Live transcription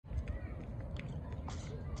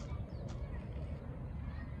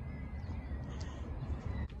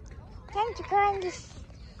time to go on this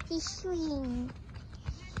swing.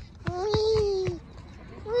 Wee!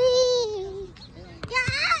 Wee!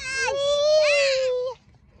 Yes! Wee!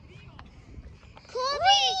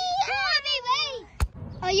 Kirby! Kirby, wait!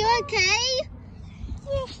 Are you okay?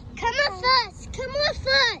 Yes. Come on first. Come on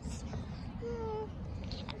first.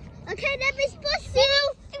 Okay, let me push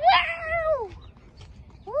you. Wow!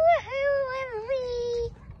 Woohoo!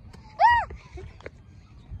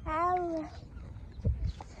 Ow.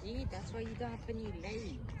 See, that's why you don't have any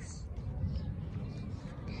legs.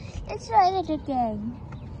 Let's try it again.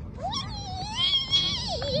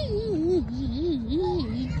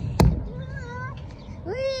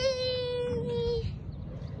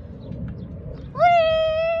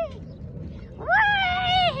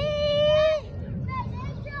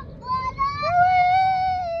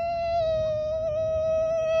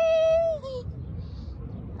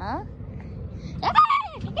 Huh?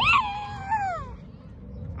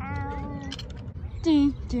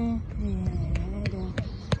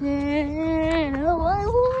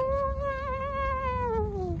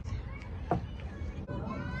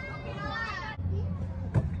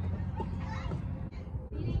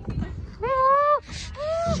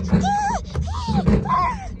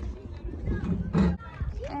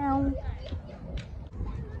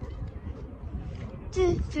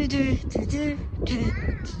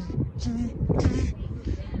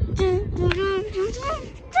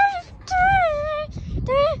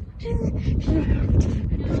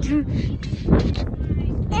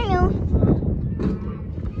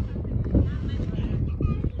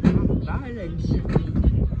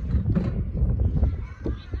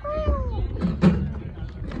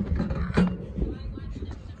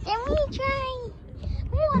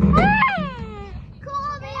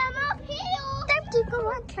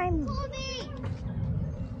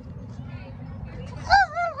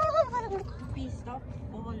 Stop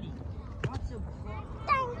falling. What's your problem?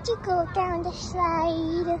 Time to go down the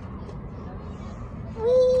slide.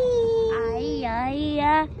 Whee!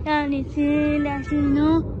 And it's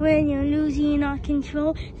irrational when you're losing all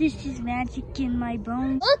control. This is magic in my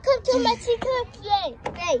bones. Welcome to my secret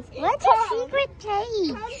place. What's a secret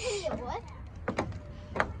place? What?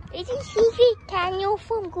 It's a secret tunnel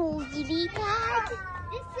from Goldie Bag.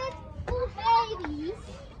 This is for babies.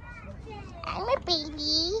 I'm a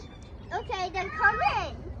baby. Okay, then come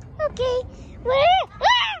in. Okay. Where?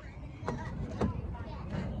 Ah!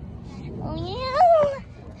 Oh, yeah.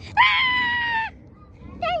 Ah!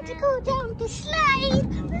 Time to go down the slide.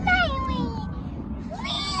 My way.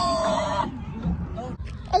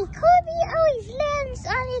 And Kirby always lands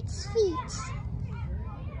on its feet.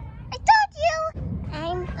 I told you.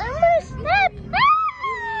 I'm almost up.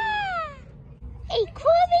 Ah! Hey,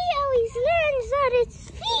 Kirby always lands on its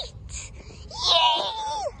feet. Yay!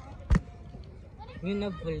 You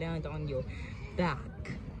never land on your back.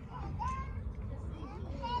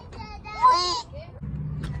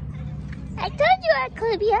 I told you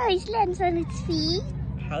Kirby always lands on its feet.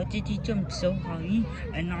 How did you jump so high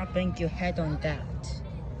and not bang your head on that?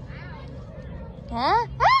 Huh?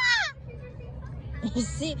 Ah! You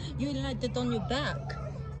see, you landed on your back.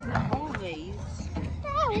 Always.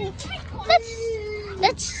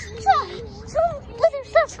 Let's try some little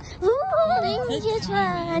stuff. Just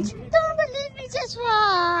watch. Don't believe me, just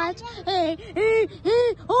watch. Hey,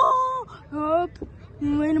 oh, up.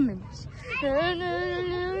 Wait a minute.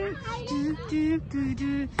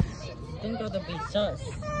 Don't gotta be sus.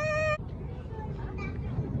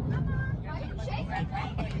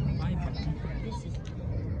 This is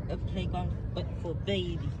a playground, but for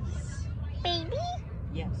babies. Baby?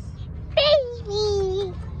 Yes.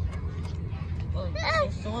 Baby! Oh,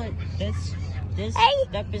 this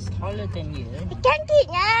step is taller than you. I can't get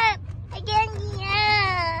up. I can't get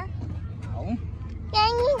up. No.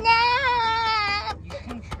 Can't get up. You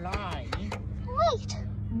can fly. Wait.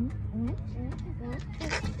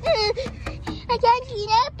 I can't get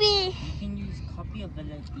up it. You can use copy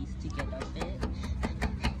abilities to get up it.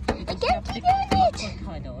 I can't get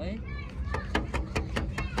on it.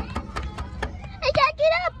 I can't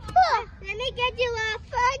get up. Let me get you up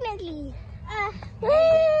finally.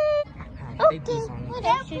 Okay, what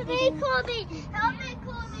else should we do? Help me,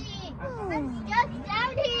 Kirby. I'm stuck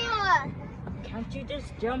down here. Can't you just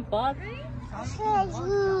jump up? I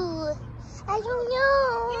don't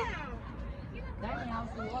know.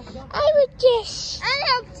 I would just. I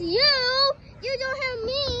helped you. You don't help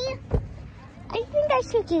me. I think I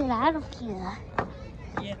should get out of here.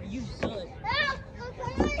 Yeah, you should. Help